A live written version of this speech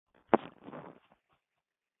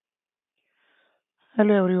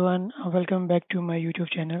Hello everyone, welcome back to my YouTube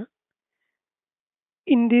channel.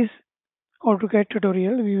 In this AutoCAD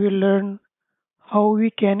tutorial, we will learn how we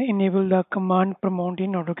can enable the command prompt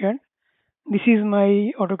in AutoCAD. This is my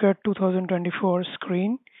AutoCAD 2024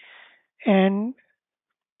 screen, and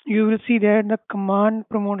you will see that the command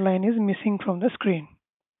prompt line is missing from the screen.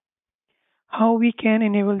 How we can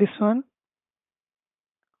enable this one?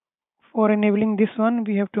 For enabling this one,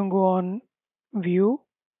 we have to go on View,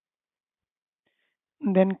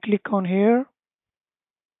 then click on here,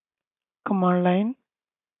 Command Line.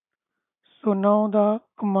 So now the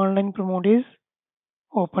command line prompt is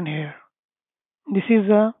open here. This is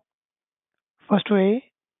the first way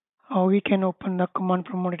how we can open the command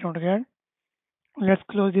prompt in AutoCAD. Let's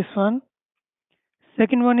close this one.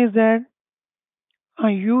 Second one is that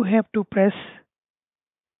you have to press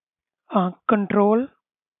Control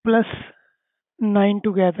plus 9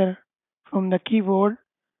 together from the keyboard.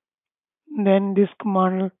 Then this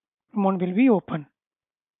command prompt will be open.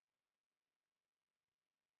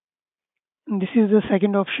 This is the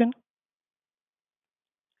second option,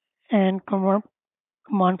 and command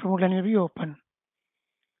prompt line will be open.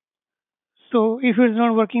 So if it's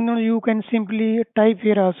not working now, you can simply type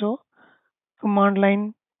here also command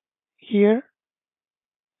line here.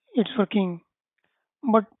 It's working,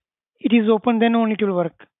 but it is open, then only it will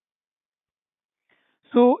work.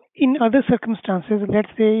 So in other circumstances, let's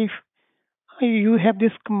say if you have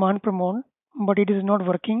this command prompt, but it is not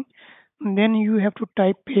working, then you have to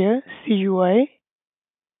type here CUI,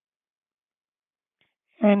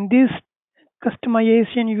 and this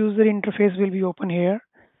customization user interface will be open here.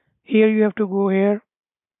 Here you have to go here,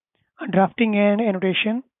 drafting and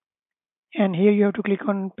annotation, and here you have to click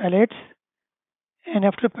on palettes, and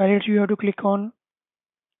after palettes you have to click on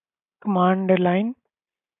command line,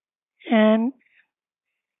 and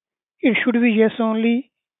it should be yes only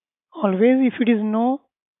always. If it is no,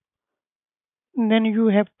 then you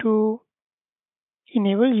have to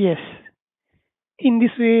enable yes. In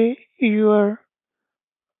this way, your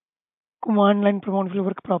command line prompt will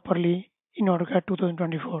work properly in AutoCAD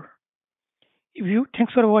 2024.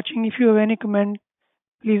 Thanks for watching. If you have any comment,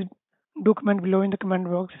 please do comment below in the comment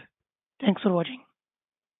box. Thanks for watching.